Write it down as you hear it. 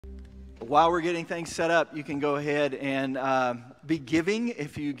While we're getting things set up, you can go ahead and be giving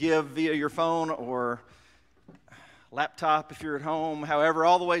if you give via your phone or laptop if you're at home. However,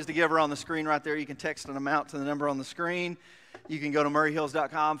 all the ways to give are on the screen right there. You can text an amount to the number on the screen. You can go to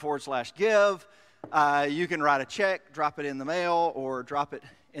murrayhills.com/give. You can write a check, drop it in the mail, or drop it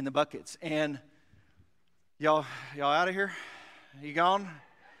in the buckets. And y'all out of here? You gone?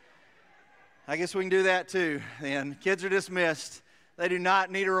 I guess we can do that too. Then kids are dismissed. They do not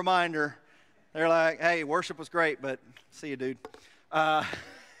need a reminder. They're like, hey, worship was great, but see you, dude. And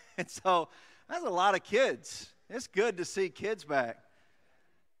so that's a lot of kids. It's good to see kids back.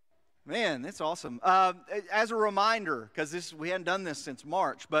 Man, that's awesome. As a reminder, because we hadn't done this since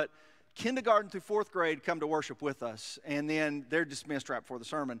March, but kindergarten through fourth grade come to worship with us, and then they're dismissed right before the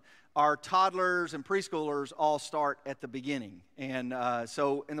sermon. Our toddlers and preschoolers all start at the beginning. And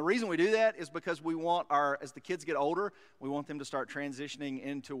the reason we do that is because we want as the kids get older, we want them to start transitioning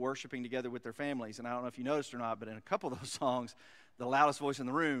into worshiping together with their families. And I don't know if you noticed or not, but in a couple of those songs, the loudest voice in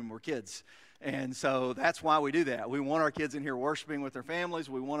the room were kids. And so that's why we do that. We want our kids in here worshiping with their families.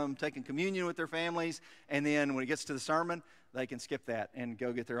 We want them taking communion with their families. And then when it gets to the sermon, they can skip that and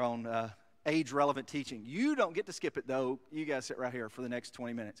go get their own age-relevant teaching. You don't get to skip it, though. You guys sit right here for the next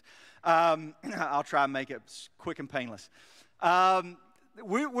 20 minutes. I'll try and make it quick and painless.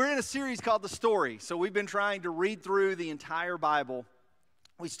 We're in a series called The Story. So we've been trying to read through the entire Bible.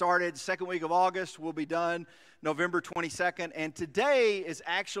 We started second week of August. We'll be done November 22nd. And today is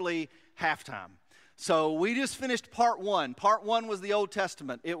actually halftime. So we just finished part one. Part one was the Old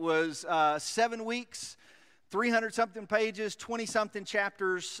Testament. It was 7 weeks, 300-something pages, 20-something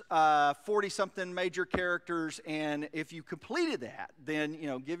chapters, 40-something major characters, and if you completed that, then,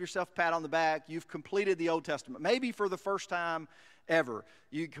 give yourself a pat on the back. You've completed the Old Testament. Maybe for the first time ever,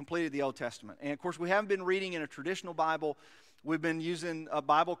 you completed the Old Testament. And, of course, we haven't been reading in a traditional Bible. We've been using a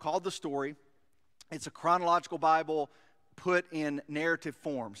Bible called The Story. It's a chronological Bible put in narrative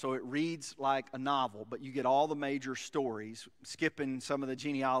form, so it reads like a novel, but you get all the major stories, skipping some of the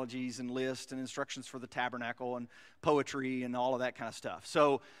genealogies and lists and instructions for the tabernacle and poetry and all of that kind of stuff.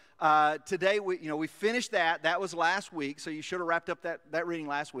 So today we finished that. That was last week, so you should have wrapped up that reading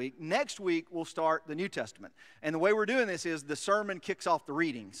last week. Next week we'll start the New Testament, and the way we're doing this is the sermon kicks off the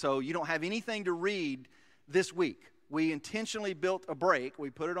reading, so you don't have anything to read this week. We intentionally built a break. We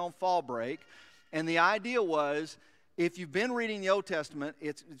put it on fall break, and the idea was, if you've been reading the Old Testament,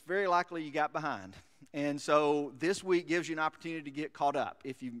 it's very likely you got behind. And so this week gives you an opportunity to get caught up.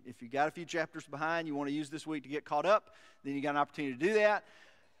 If you got a few chapters behind, you want to use this week to get caught up, then you got an opportunity to do that.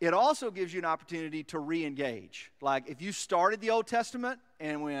 It also gives you an opportunity to re-engage. Like if you started the Old Testament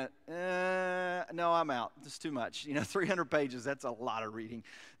and went, no, I'm out. This is too much. 300 pages, that's a lot of reading.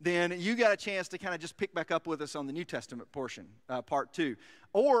 Then you got a chance to kind of just pick back up with us on the New Testament portion, part 2.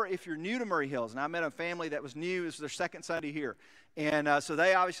 Or if you're new to Murray Hills, and I met a family that was new, this was their second Sunday here. And so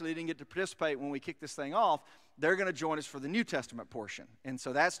they obviously didn't get to participate when we kicked this thing off. They're going to join us for the New Testament portion. And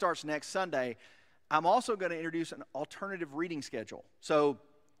so that starts next Sunday. I'm also going to introduce an alternative reading schedule. So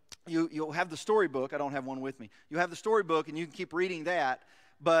you'll have the storybook. I don't have one with me. You have the storybook, and you can keep reading that.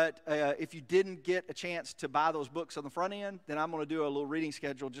 But if you didn't get a chance to buy those books on the front end, then I'm going to do a little reading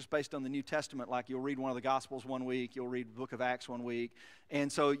schedule just based on the New Testament. Like you'll read one of the Gospels one week, you'll read the book of Acts one week,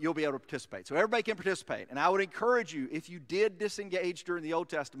 and so you'll be able to participate. So everybody can participate. And I would encourage you, if you did disengage during the Old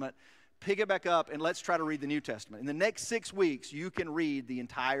Testament, pick it back up and let's try to read the New Testament. In the next 6 weeks, you can read the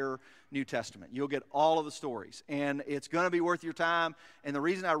entire New Testament. You'll get all of the stories, and it's going to be worth your time. And the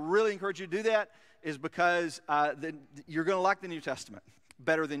reason I really encourage you to do that is because you're going to like the New Testament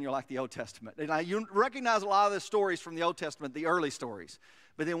better than you like the Old Testament. And you recognize a lot of the stories from the Old Testament, the early stories.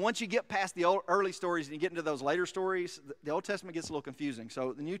 But then once you get past the early stories and you get into those later stories, the Old Testament gets a little confusing.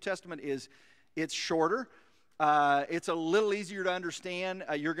 So the New Testament it's shorter. It's a little easier to understand.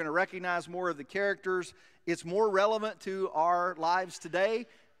 You're going to recognize more of the characters. It's more relevant to our lives today,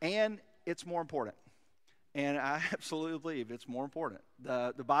 and it's more important. And I absolutely believe it's more important.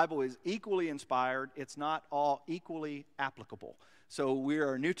 The Bible is equally inspired. It's not all equally applicable. So we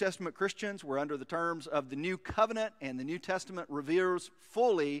are New Testament Christians. We're under the terms of the New Covenant, and the New Testament reveals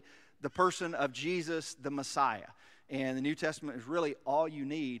fully the person of Jesus, the Messiah. And the New Testament is really all you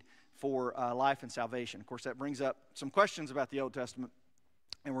need for life and salvation. Of course, that brings up some questions about the Old Testament,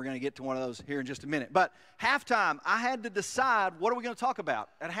 and we're going to get to one of those here in just a minute. But halftime, I had to decide, what are we going to talk about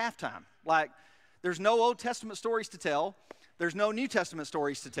at halftime? Like, there's no Old Testament stories to tell. There's no New Testament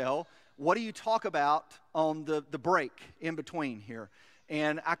stories to tell. What do you talk about on the break in between here?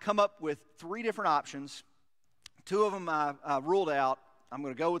 And I come up with 3 different options. 2 of them I ruled out. I'm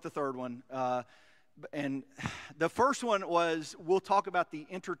going to go with the third one. And the first one was we'll talk about the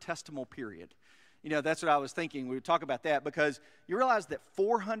intertestamental period. That's what I was thinking. We would talk about that because you realize that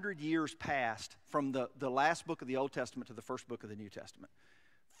 400 years passed from the last book of the Old Testament to the first book of the New Testament.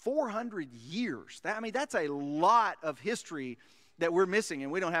 400 years. That's a lot of history that we're missing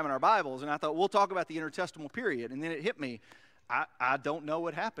and we don't have in our Bibles. And I thought, we'll talk about the intertestamental period. And then it hit me. I don't know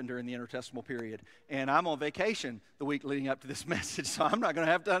what happened during the intertestamental period. And I'm on vacation the week leading up to this message, so I'm not going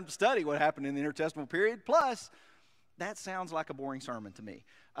to have time to study what happened in the intertestamental period. Plus, that sounds like a boring sermon to me.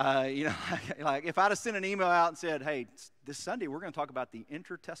 Like if I'd have sent an email out and said, hey, this Sunday we're going to talk about the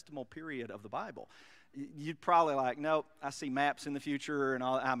intertestamental period of the Bible, you'd probably like, nope, I see maps in the future and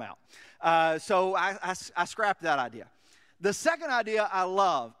I'm out. So I scrapped that idea. The second idea I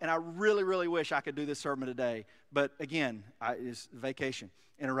love, and I really, really wish I could do this sermon today, but again, it's vacation,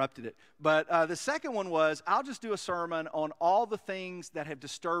 interrupted it. But the second one was, I'll just do a sermon on all the things that have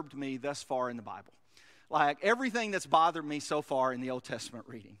disturbed me thus far in the Bible. Like everything that's bothered me so far in the Old Testament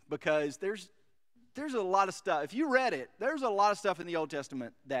reading, because there's a lot of stuff. If you read it, there's a lot of stuff in the Old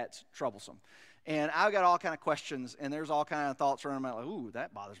Testament that's troublesome. And I've got all kind of questions, and there's all kind of thoughts around like, ooh,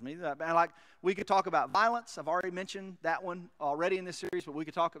 that bothers me. We could talk about violence. I've already mentioned that one already in this series, but we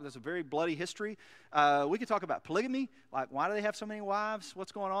could talk about, there's a very bloody history. We could talk about polygamy, like why do they have so many wives?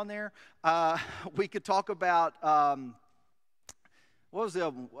 What's going on there? We could talk about,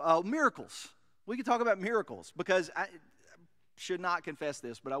 miracles. We could talk about miracles, because I should not confess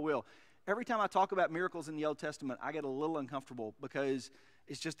this, but I will. Every time I talk about miracles in the Old Testament, I get a little uncomfortable because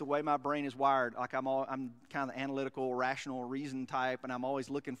it's just the way my brain is wired. Like I'm kind of the analytical, rational, reason type, and I'm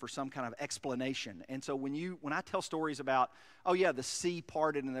always looking for some kind of explanation. And so when I tell stories about, oh yeah, the sea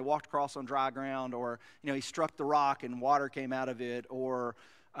parted and they walked across on dry ground, or he struck the rock and water came out of it, or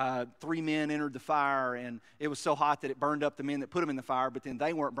 3 men entered the fire and it was so hot that it burned up the men that put them in the fire, but then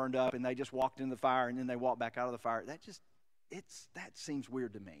they weren't burned up and they just walked into the fire and then they walked back out of the fire. That seems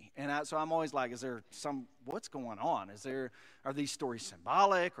weird to me. And so I'm always like, what's going on? Are these stories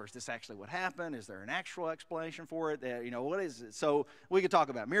symbolic, or is this actually what happened? Is there an actual explanation for it? What is it? So we could talk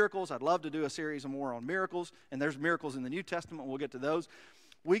about miracles. I'd love to do a series more on miracles, and there's miracles in the New Testament. We'll get to those.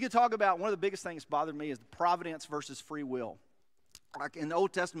 We could talk about, one of the biggest things that bothered me is the providence versus free will. Like in the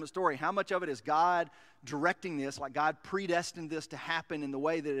Old Testament story, how much of it is God directing this, like God predestined this to happen in the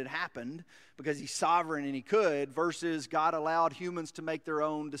way that it happened because he's sovereign and he could, versus God allowed humans to make their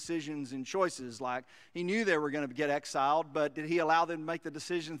own decisions and choices. Like he knew they were going to get exiled, but did he allow them to make the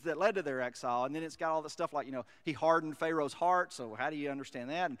decisions that led to their exile? And then it's got all the stuff like, he hardened Pharaoh's heart, so how do you understand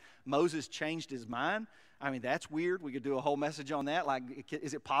that? And Moses changed his mind. That's weird. We could do a whole message on that. Like,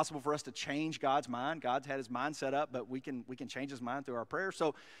 is it possible for us to change God's mind? God's had his mind set up, but we can change his mind through our prayers.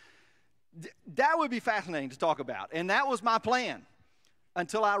 So that would be fascinating to talk about. And that was my plan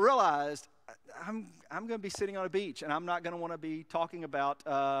until I realized I'm going to be sitting on a beach, and I'm not going to want to be talking about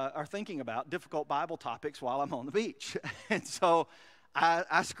or thinking about difficult Bible topics while I'm on the beach. And so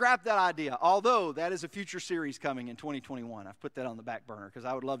I scrapped that idea, although that is a future series coming in 2021. I've put that on the back burner because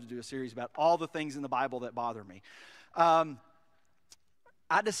I would love to do a series about all the things in the Bible that bother me. I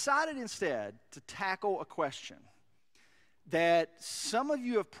decided instead to tackle a question that some of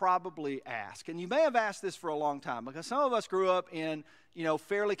you have probably asked, and you may have asked this for a long time, because some of us grew up in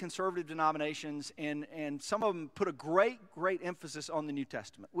fairly conservative denominations, and some of them put a great emphasis on the New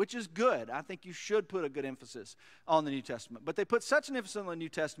Testament, which is good. I think you should put a good emphasis on the New Testament. But they put such an emphasis on the New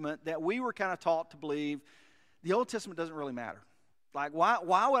Testament that we were kind of taught to believe the Old Testament doesn't really matter. Like,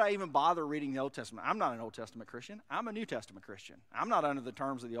 why would I even bother reading the Old Testament? I'm not an Old Testament Christian. I'm a New Testament Christian. I'm not under the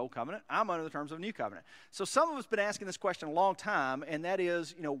terms of the Old Covenant. I'm under the terms of the New Covenant. So some of us have been asking this question a long time, and that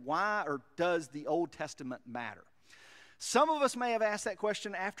is, why or does the Old Testament matter? Some of us may have asked that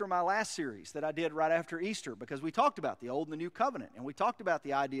question after my last series that I did right after Easter, because we talked about the Old and the New Covenant, and we talked about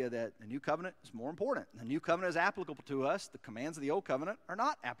the idea that the New Covenant is more important. The New Covenant is applicable to us. The commands of the Old Covenant are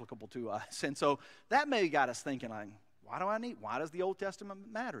not applicable to us. And so that maybe got us thinking, like, why does the Old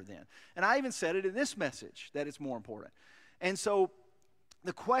Testament matter then? And I even said it in this message that it's more important. And so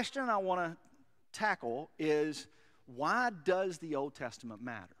the question I want to tackle is, why does the Old Testament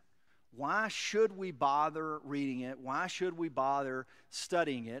matter? Why should we bother reading it? Why should we bother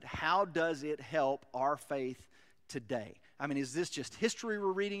studying it? How does it help our faith today? Is this just history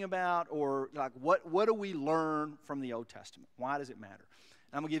we're reading about, or like what do we learn from the Old Testament? Why does it matter?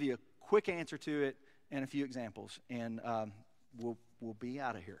 And I'm going to give you a quick answer to it and a few examples, and we'll be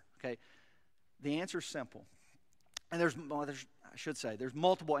out of here. Okay, the answer is simple, and there's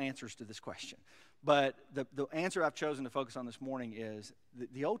multiple answers to this question, but the answer I've chosen to focus on this morning is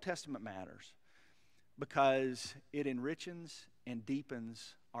the Old Testament matters because it enriches and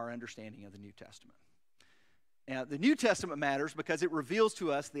deepens our understanding of the New Testament. Now, the New Testament matters because it reveals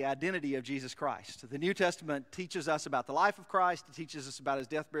to us the identity of Jesus Christ. The New Testament teaches us about the life of Christ. It teaches us about his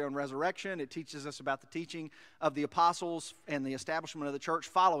death, burial, and resurrection. It teaches us about the teaching of the apostles and the establishment of the church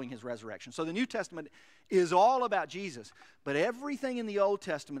following his resurrection. So the New Testament is all about Jesus, but everything in the Old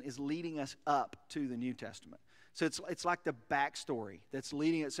Testament is leading us up to the New Testament. So it's like the backstory that's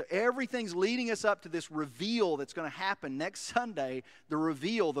leading it. So everything's leading us up to this reveal that's going to happen next Sunday. The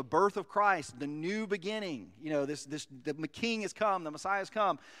reveal, the birth of Christ, the new beginning. You know, the King has come, the Messiah has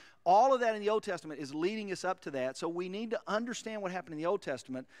come. All of that in the Old Testament is leading us up to that. So we need to understand what happened in the Old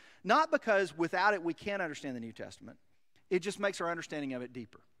Testament, not because without it we can't understand the New Testament. It just makes our understanding of it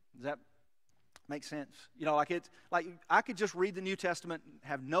deeper. Does that make sense? You know, like I could just read the New Testament,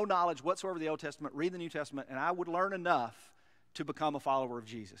 have no knowledge whatsoever of the Old Testament, read the New Testament, and I would learn enough to become a follower of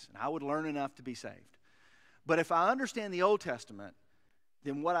Jesus. And I would learn enough to be saved. But if I understand the Old Testament,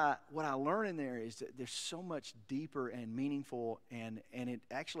 then what I learn in there is that there's so much deeper and meaningful, and it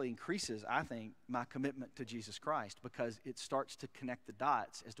actually increases, I think, my commitment to Jesus Christ, because it starts to connect the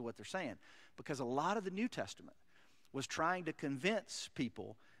dots as to what they're saying. Because a lot of the New Testament was trying to convince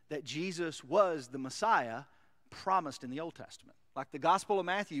people that Jesus was the Messiah promised in the Old Testament. Like the Gospel of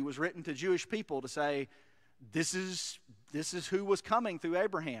Matthew was written to Jewish people to say, this is who was coming through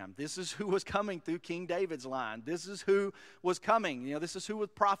Abraham. This is who was coming through King David's line. This is who was coming. You know, this is who the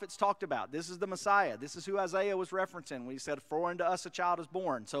prophets talked about. This is the Messiah. This is who Isaiah was referencing when he said, "For unto us a child is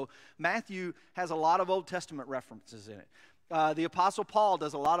born." So Matthew has a lot of Old Testament references in it. The Apostle Paul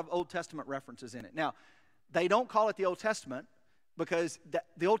does a lot of Old Testament references in it. Now, they don't call it the Old Testament because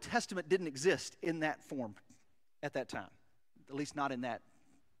the Old Testament didn't exist in that form at that time, at least not in that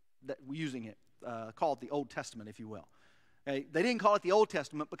using it, called the Old Testament, if you will. Okay? They didn't call it the Old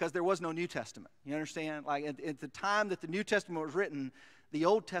Testament because there was no New Testament. You understand? Like at the time that the New Testament was written, the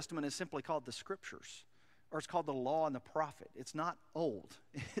Old Testament is simply called the Scriptures, or it's called the Law and the Prophet. It's not old.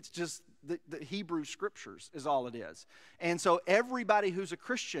 It's just the Hebrew Scriptures is all it is. And so everybody who's a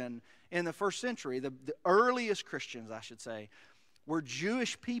Christian in the first century, the earliest Christians, I should say, were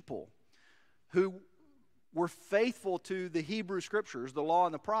Jewish people who were faithful to the Hebrew Scriptures, the Law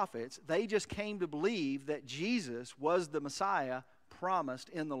and the Prophets. They just came to believe that Jesus was the Messiah promised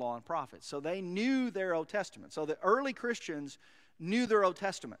in the Law and Prophets. So they knew their Old Testament. So the early Christians knew their Old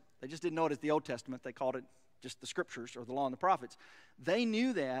Testament. They just didn't know it as the Old Testament. They called it just the Scriptures or the Law and the Prophets. They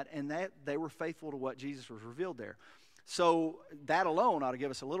knew that, and that they were faithful to what Jesus was revealed there. So that alone ought to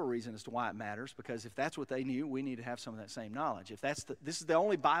give us a little reason as to why it matters, because if that's what they knew, we need to have some of that same knowledge. If this is the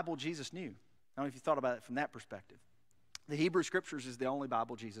only Bible Jesus knew. I don't know if you thought about it from that perspective. The Hebrew Scriptures is the only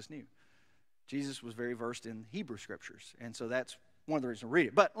Bible Jesus knew. Jesus was very versed in Hebrew Scriptures, and so that's one of the reasons to read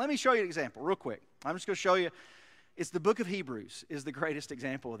it. But let me show you an example real quick. I'm just going to show you. It's the book of Hebrews is the greatest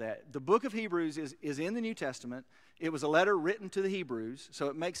example of that. The book of Hebrews is in the New Testament. It was a letter written to the Hebrews, so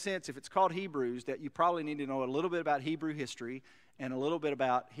it makes sense if it's called Hebrews that you probably need to know a little bit about Hebrew history and a little bit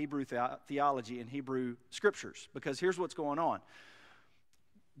about Hebrew theology and Hebrew Scriptures, because here's what's going on.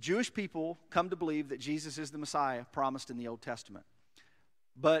 Jewish people come to believe that Jesus is the Messiah promised in the Old Testament.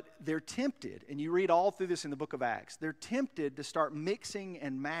 But they're tempted, and you read all through this in the book of Acts, they're tempted to start mixing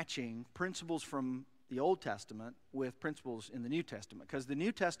and matching principles from the Old Testament with principles in the New Testament, because the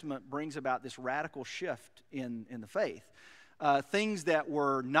New Testament brings about this radical shift in the faith. Things that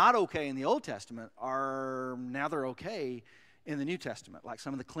were not okay in the Old Testament now they're okay in the New Testament, like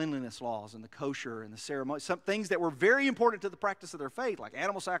some of the cleanliness laws and the kosher and the ceremony, some things that were very important to the practice of their faith, like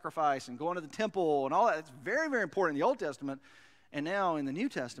animal sacrifice and going to the temple and all that. It's very, very important in the Old Testament, and now in the New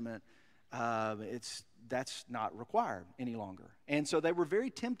Testament, that's not required any longer. And so they were very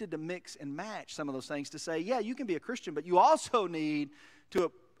tempted to mix and match some of those things to say, yeah, you can be a Christian, but you also need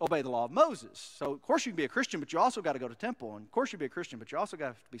to obey the law of Moses. So of course you can be a Christian, but you also got to go to temple. And of course you be a Christian, but you also got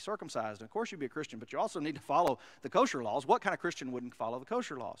to be circumcised. And of course you be a Christian, but you also need to follow the kosher laws. What kind of Christian wouldn't follow the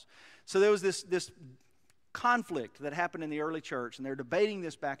kosher laws? So there was this conflict that happened in the early church, and they're debating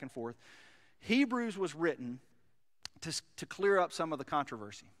this back and forth. Hebrews was written to clear up some of the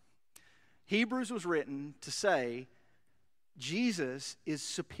controversy. Hebrews was written to say Jesus is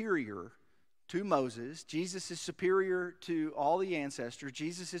superior to Moses. Jesus is superior to all the ancestors.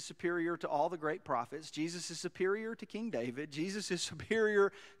 Jesus is superior to all the great prophets. Jesus is superior to King David. Jesus is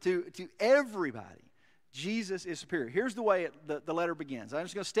superior to everybody. Jesus is superior. Here's the way the letter begins. I'm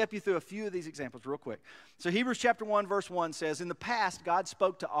just going to step you through a few of these examples real quick. So Hebrews chapter 1, verse 1 says, in the past, God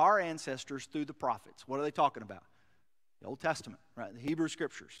spoke to our ancestors through the prophets. What are they talking about? The Old Testament, right? The Hebrew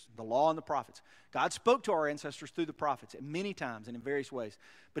Scriptures, the law and the prophets. God spoke to our ancestors through the prophets at many times and in various ways.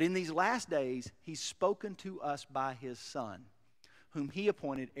 But in these last days, He's spoken to us by His Son, whom He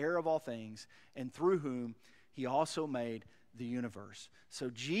appointed heir of all things, and through whom He also made the universe. So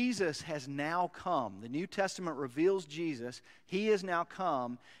Jesus has now come. The New Testament reveals Jesus. He has now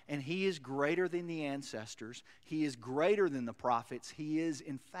come, and he is greater than the ancestors. He is greater than the prophets. He is,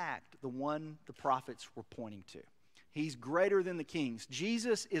 in fact, the one the prophets were pointing to. He's greater than the kings.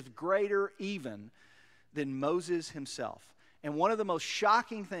 Jesus is greater even than Moses himself. And one of the most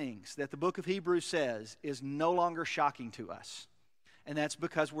shocking things that the book of Hebrews says is no longer shocking to us. And that's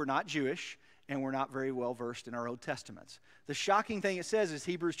because we're not Jewish and we're not very well versed in our Old Testaments. The shocking thing it says is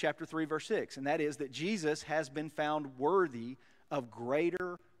Hebrews chapter 3, verse 6, and that is that Jesus has been found worthy of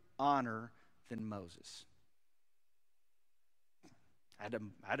greater honor than Moses. That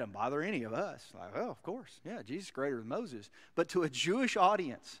doesn't bother any of us. Like, well, of course, yeah, Jesus is greater than Moses. But to a Jewish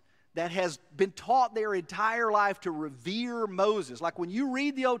audience that has been taught their entire life to revere Moses, like when you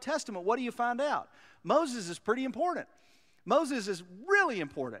read the Old Testament, what do you find out? Moses is pretty important. Moses is really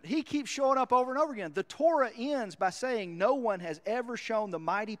important. He keeps showing up over and over again. The Torah ends by saying no one has ever shown the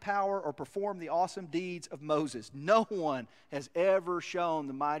mighty power or performed the awesome deeds of Moses. No one has ever shown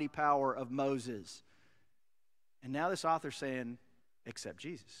the mighty power of Moses. And now this author's saying, except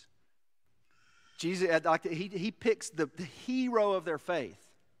Jesus. Jesus, like he picks the hero of their faith.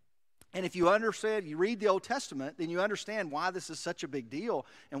 And if you understand, you read the Old Testament, then you understand why this is such a big deal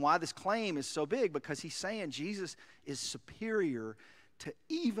and why this claim is so big, because he's saying Jesus is superior to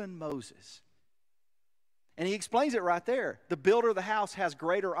even Moses. And he explains it right there. The builder of the house has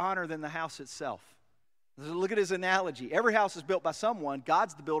greater honor than the house itself. Look at his analogy. Every house is built by someone.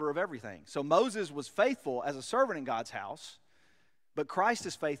 God's the builder of everything. So Moses was faithful as a servant in God's house, but Christ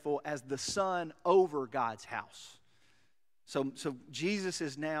is faithful as the son over God's house. So Jesus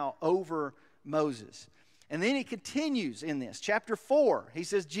is now over Moses. And then he continues in this. Chapter 4, he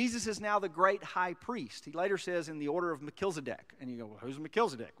says Jesus is now the great high priest. He later says in the order of Melchizedek. And you go, well, who's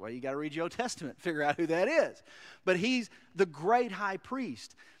Melchizedek? Well, you got to read your Old Testament, figure out who that is. But he's the great high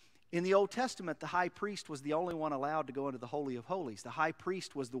priest. In the Old Testament, the high priest was the only one allowed to go into the Holy of Holies. The high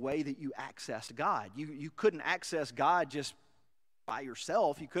priest was the way that you accessed God. You couldn't access God just by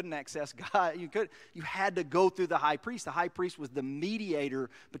yourself. You couldn't access God. You had to go through the high priest. The high priest was the mediator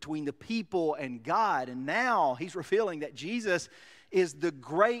between the people and God. And now he's revealing that Jesus is the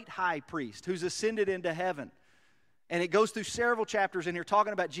great high priest who's ascended into heaven. And it goes through several chapters in here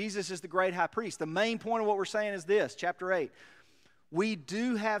talking about Jesus as the great high priest. The main point of what we're saying is this, chapter 8. We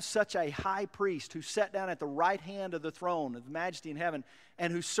do have such a high priest who sat down at the right hand of the throne of majesty in heaven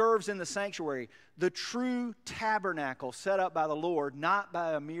and who serves in the sanctuary, the true tabernacle set up by the Lord, not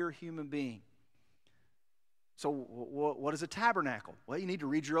by a mere human being. So what is a tabernacle? Well, you need to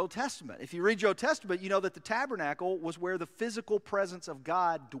read your Old Testament. If you read your Old Testament, you know that the tabernacle was where the physical presence of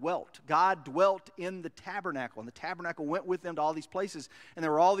God dwelt. God dwelt in the tabernacle, and the tabernacle went with them to all these places, and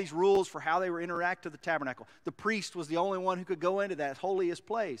there were all these rules for how they were interact with the tabernacle. The priest was the only one who could go into that holiest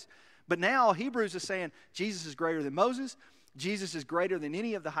place. But now Hebrews is saying Jesus is greater than Moses. Jesus is greater than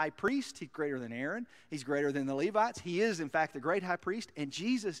any of the high priests. He's greater than Aaron. He's greater than the Levites. He is, in fact, the great high priest, and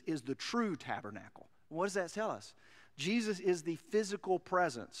Jesus is the true tabernacle. What does that tell us? Jesus is the physical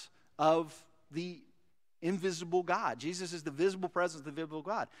presence of the invisible God. Jesus is the visible presence of the visible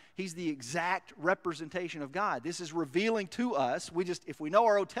God. He's the exact representation of God. This is revealing to us. If we know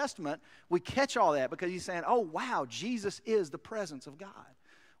our Old Testament, we catch all that because he's saying, oh, wow, Jesus is the presence of God.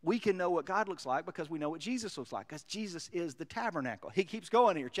 We can know what God looks like because we know what Jesus looks like, because Jesus is the tabernacle. He keeps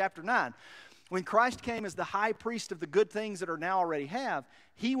going here, chapter 9. When Christ came as the high priest of the good things that are now already have,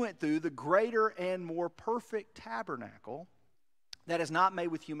 he went through the greater and more perfect tabernacle that is not made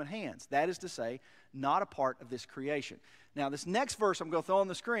with human hands. That is to say, not a part of this creation. Now, this next verse I'm going to throw on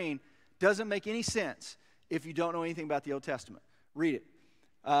the screen doesn't make any sense if you don't know anything about the Old Testament. Read it.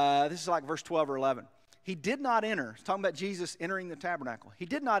 This is like verse 12 or 11. He did not enter, it's talking about Jesus entering the tabernacle. He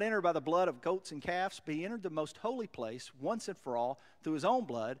did not enter by the blood of goats and calves, but he entered the most holy place once and for all through his own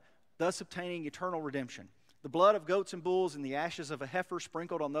blood, thus obtaining eternal redemption. The blood of goats and bulls and the ashes of a heifer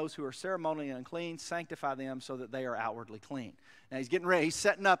sprinkled on those who are ceremonially unclean sanctify them so that they are outwardly clean. Now he's getting ready. He's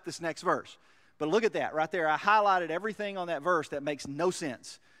setting up this next verse. But look at that right there. I highlighted everything on that verse that makes no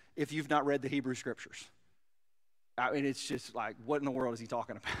sense if you've not read the Hebrew Scriptures. I mean, it's just like, what in the world is he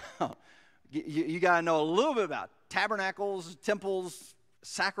talking about? You got to know a little bit about tabernacles, temples,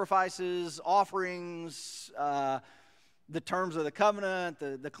 sacrifices, offerings, the terms of the covenant,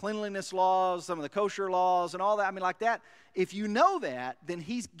 the cleanliness laws, some of the kosher laws, and all that. I mean, like that. If you know that, then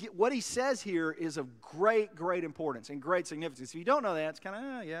what he says here is of great, great importance and great significance. If you don't know that, it's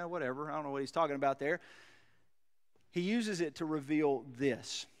kind of, yeah, whatever. I don't know what he's talking about there. He uses it to reveal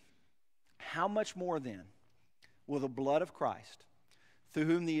this. How much more then will the blood of Christ, through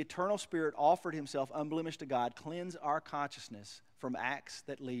whom the eternal Spirit offered himself unblemished to God, cleanse our consciousness from acts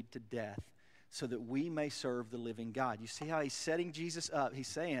that lead to death, so that we may serve the living God. You see how he's setting Jesus up? He's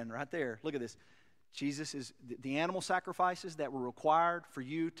saying right there, look at this. Jesus is the animal sacrifices that were required for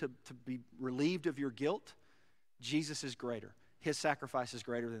you to be relieved of your guilt. Jesus is greater. His sacrifice is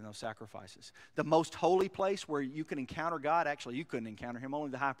greater than those sacrifices. The most holy place where you can encounter God, actually you couldn't encounter him,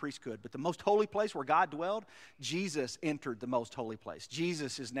 only the high priest could, but the most holy place where God dwelled, Jesus entered the most holy place.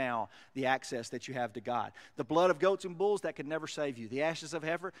 Jesus is now the access that you have to God. The blood of goats and bulls, that could never save you. The ashes of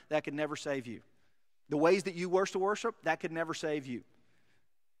heifer, that could never save you. The ways that you worship, that could never save you.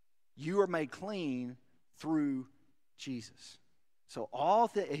 You are made clean through Jesus. So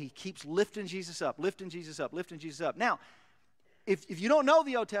he keeps lifting Jesus up, lifting Jesus up, lifting Jesus up. Now, if you don't know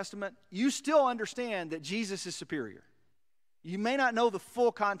the Old Testament, you still understand that Jesus is superior. You may not know the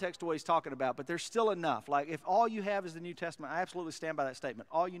full context of what he's talking about, but there's still enough. Like, if all you have is the New Testament, I absolutely stand by that statement.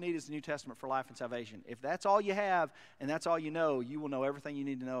 All you need is the New Testament for life and salvation. If that's all you have and that's all you will know everything you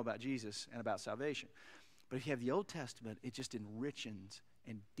need to know about Jesus and about salvation. But if you have the Old Testament, it just enriches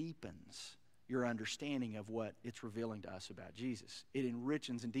and deepens your understanding of what it's revealing to us about Jesus. It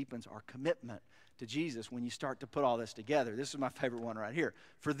enriches and deepens our commitment to Jesus when you start to put all this together. This is my favorite one right here.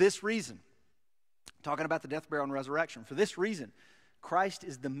 For this reason, talking about the death, burial, and resurrection, for this reason, Christ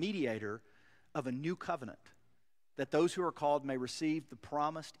is the mediator of a new covenant, that those who are called may receive the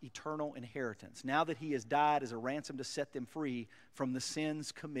promised eternal inheritance, now that he has died as a ransom to set them free from the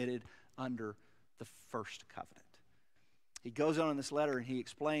sins committed under the first covenant. He goes on in this letter and he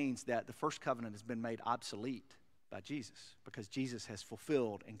explains that the first covenant has been made obsolete by Jesus because Jesus has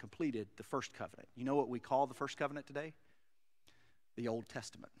fulfilled and completed the first covenant. You know what we call the first covenant today? The Old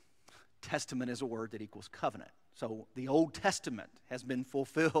Testament. Testament is a word that equals covenant. So the Old Testament has been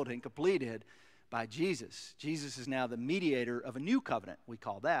fulfilled and completed by Jesus. Jesus is now the mediator of a new covenant. We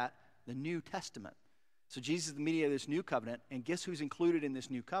call that the New Testament. So Jesus is the mediator of this new covenant, and guess who's included in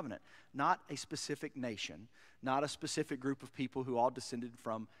this new covenant? Not a specific nation, not a specific group of people who all descended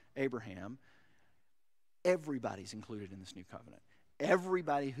from Abraham. Everybody's included in this new covenant.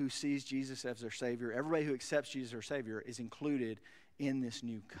 Everybody who sees Jesus as their Savior, everybody who accepts Jesus as their Savior is included in this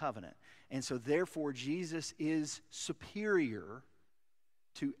new covenant. And so therefore, Jesus is superior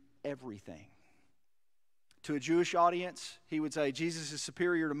to everything. To a Jewish audience, he would say Jesus is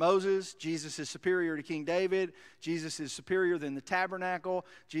superior to Moses, Jesus is superior to King David, Jesus is superior than the tabernacle,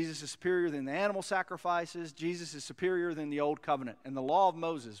 Jesus is superior than the animal sacrifices, Jesus is superior than the old covenant and the law of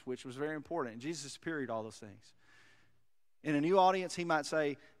Moses, which was very important. And Jesus is superior to all those things. In a new audience, he might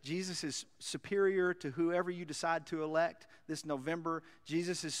say, Jesus is superior to whoever you decide to elect this November.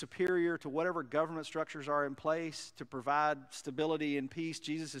 Jesus is superior to whatever government structures are in place to provide stability and peace.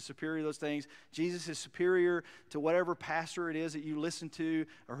 Jesus is superior to those things. Jesus is superior to whatever pastor it is that you listen to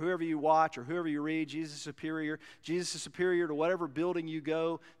or whoever you watch or whoever you read. Jesus is superior. Jesus is superior to whatever building you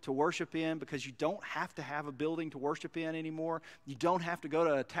go to worship in, because you don't have to have a building to worship in anymore. You don't have to go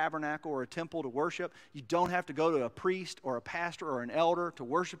to a tabernacle or a temple to worship. You don't have to go to a priest or a pastor or an elder to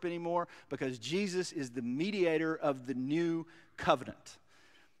worship anymore, because Jesus is the mediator of the new covenant.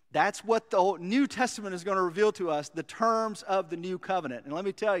 That's what the New Testament is going to reveal to us, the terms of the new covenant. And let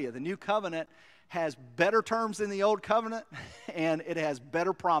me tell you, the new covenant has better terms than the old covenant, and it has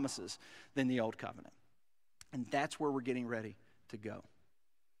better promises than the old covenant. And that's where we're getting ready to go.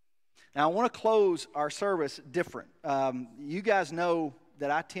 Now, I want to close our service different. You guys know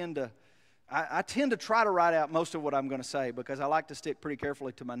that I tend to try to write out most of what I'm going to say because I like to stick pretty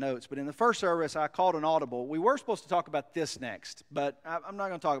carefully to my notes. But in the first service, I called an audible. We were supposed to talk about this next, but I'm not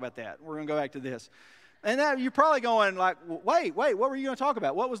going to talk about that. We're going to go back to this. And now you're probably going like, wait, what were you going to talk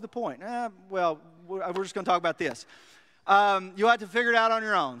about? What was the point? Well, we're just going to talk about this. You'll have to figure it out on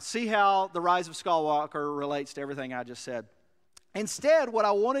your own. See how the rise of Skywalker relates to everything I just said. Instead, what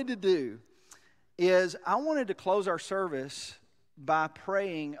I wanted to do is I wanted to close our service by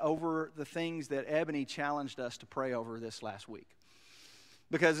praying over the things that Ebony challenged us to pray over this last week.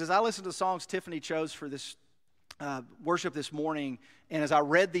 Because as I listened to the songs Tiffany chose for this worship this morning, and as I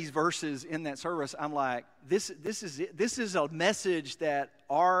read these verses in that service, I'm like, this is a message that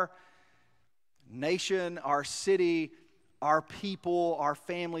our nation, our city, our people, our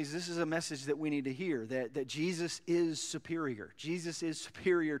families, this is a message that we need to hear, that Jesus is superior. Jesus is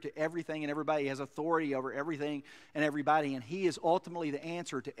superior to everything and everybody. He has authority over everything and everybody, and he is ultimately the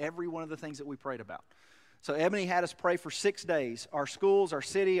answer to every one of the things that we prayed about. So Ebony had us pray for 6 days, our schools, our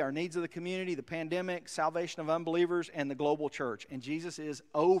city, our needs of the community, the pandemic, salvation of unbelievers, and the global church. And Jesus is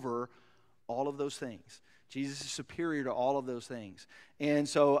over all of those things. Jesus is superior to all of those things. And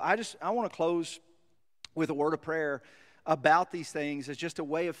so I want to close with a word of prayer. about these things as just a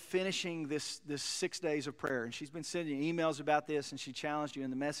way of finishing this 6 days of prayer. And she's been sending emails about this, and she challenged you in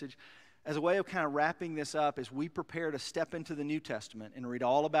the message as a way of kind of wrapping this up as we prepare to step into the New Testament and read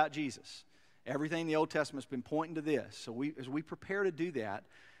all about Jesus. Everything in the Old Testament has been pointing to this. So as we prepare to do that,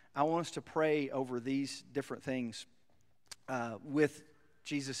 I want us to pray over these different things with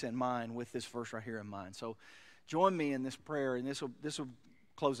Jesus in mind, with this verse right here in mind. So join me in this prayer, and this will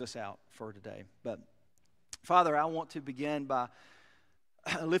close us out for today. But Father, I want to begin by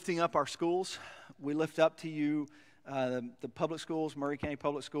lifting up our schools. We lift up to you the public schools, Maury County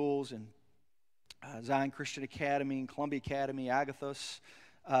Public Schools, and Zion Christian Academy, and Columbia Academy, Agathos,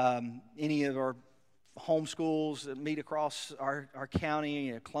 any of our home schools that meet across our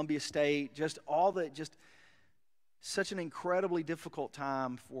county, Columbia State, just such an incredibly difficult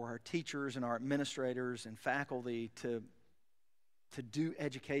time for our teachers and our administrators and faculty to do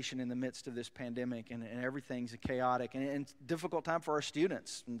education in the midst of this pandemic, and everything's chaotic, and difficult time for our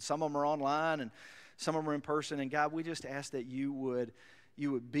students. And some of them are online, and some of them are in person. And God, we just ask that you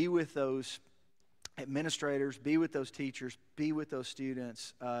would be with those administrators, be with those teachers, be with those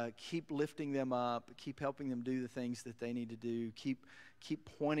students. Keep lifting them up, keep helping them do the things that they need to do. Keep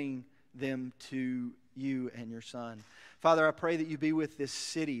pointing them to you and your Son. Father, I pray that you be with this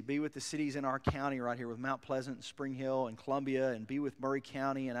city, be with the cities in our county right here, with Mount Pleasant and Spring Hill and Columbia, and be with Maury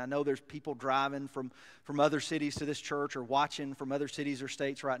County. And I know there's people driving from other cities to this church, or watching from other cities or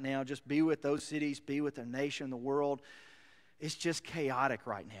states right now. Just be with those cities, be with the nation, the world. It's just chaotic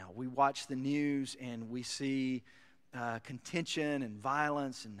right now. We watch the news and we see contention and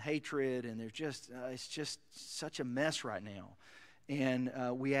violence and hatred, and it's just such a mess right now. And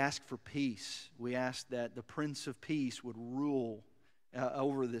we ask for peace. We ask that the Prince of Peace would rule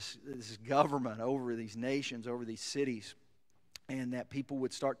over this government, over these nations, over these cities, and that people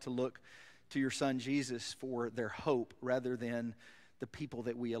would start to look to your Son Jesus for their hope, rather than the people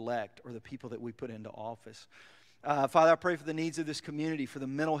that we elect or the people that we put into office. Father, I pray for the needs of this community, for the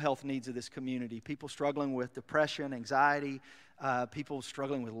mental health needs of this community, people struggling with depression, anxiety, people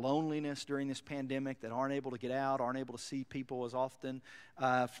struggling with loneliness during this pandemic that aren't able to get out, aren't able to see people as often.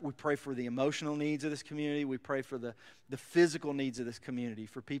 We pray for the emotional needs of this community. We pray for the physical needs of this community,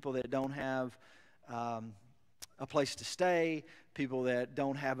 for people that don't have a place to stay, people that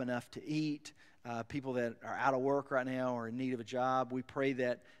don't have enough to eat, people that are out of work right now or in need of a job. We pray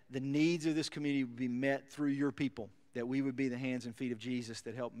that the needs of this community would be met through your people, that we would be the hands and feet of Jesus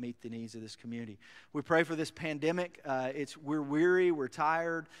that help meet the needs of this community. We pray for this pandemic. We're weary, we're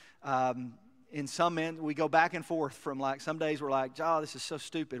tired. In some end, we go back and forth from, like, some days we're like, oh, this is so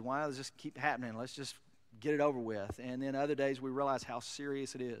stupid. Why does this keep happening? Let's just get it over with. And then other days we realize how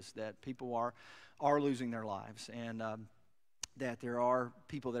serious it is, that people are losing their lives, and that there are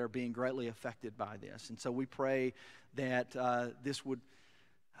people that are being greatly affected by this. And so we pray that this would,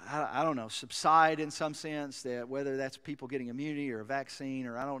 I don't know, subside in some sense, that whether that's people getting immunity or a vaccine,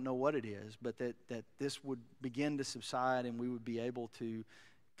 or I don't know what it is, but that this would begin to subside and we would be able to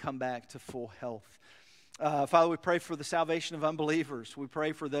come back to full health. Father, we pray for the salvation of unbelievers. We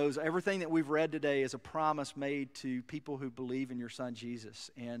pray for those. Everything that we've read today is a promise made to people who believe in your Son Jesus.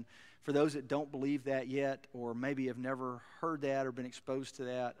 And for those that don't believe that yet, or maybe have never heard that or been exposed to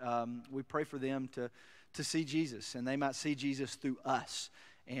that, we pray for them to see Jesus, and they might see Jesus through us.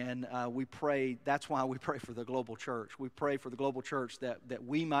 And we pray, that's why we pray for the global church. We pray for the global church that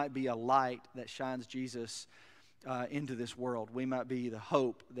we might be a light that shines Jesus into this world. We might be the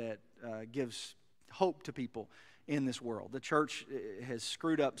hope that gives hope to people in this world. The church has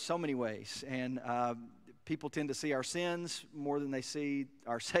screwed up so many ways, and people tend to see our sins more than they see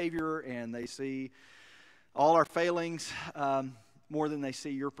our Savior, and they see all our failings more than they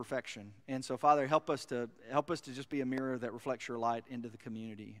see your perfection. And so, Father, help us to just be a mirror that reflects your light into the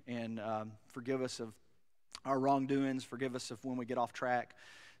community, and forgive us of our wrongdoings. Forgive us of when we get off track.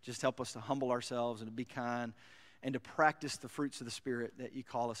 Just help us to humble ourselves and to be kind, and to practice the fruits of the Spirit that you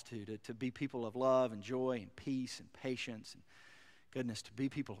call us to be people of love and joy and peace and patience and goodness, to be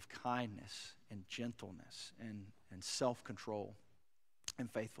people of kindness and gentleness and self-control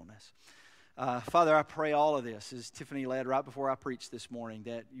and faithfulness. Father, I pray all of this, as Tiffany led right before I preached this morning,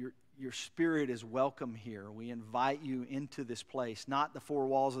 that your Spirit is welcome here. We invite you into this place, not the four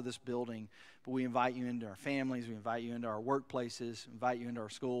walls of this building, but we invite you into our families, we invite you into our workplaces, invite you into our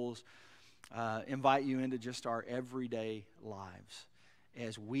schools, invite you into just our everyday lives,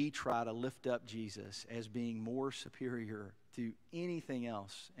 as we try to lift up Jesus as being more superior to anything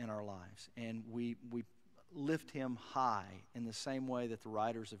else in our lives. And we lift him high in the same way that the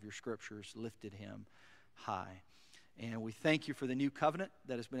writers of your scriptures lifted him high. And we thank you for the new covenant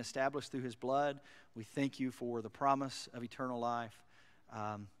that has been established through his blood. We thank you for the promise of eternal life.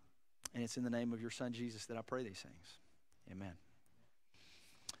 And it's in the name of your Son, Jesus, that I pray these things. Amen.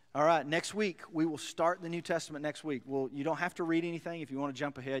 All right, next week, we will start the New Testament next week. Well, you don't have to read anything. If you want to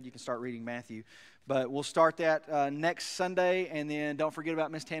jump ahead, you can start reading Matthew. But we'll start that next Sunday, and then don't forget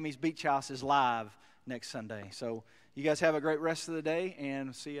about Miss Tammy's Beach House is live next Sunday. So you guys have a great rest of the day,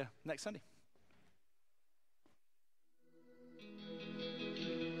 and see you next Sunday.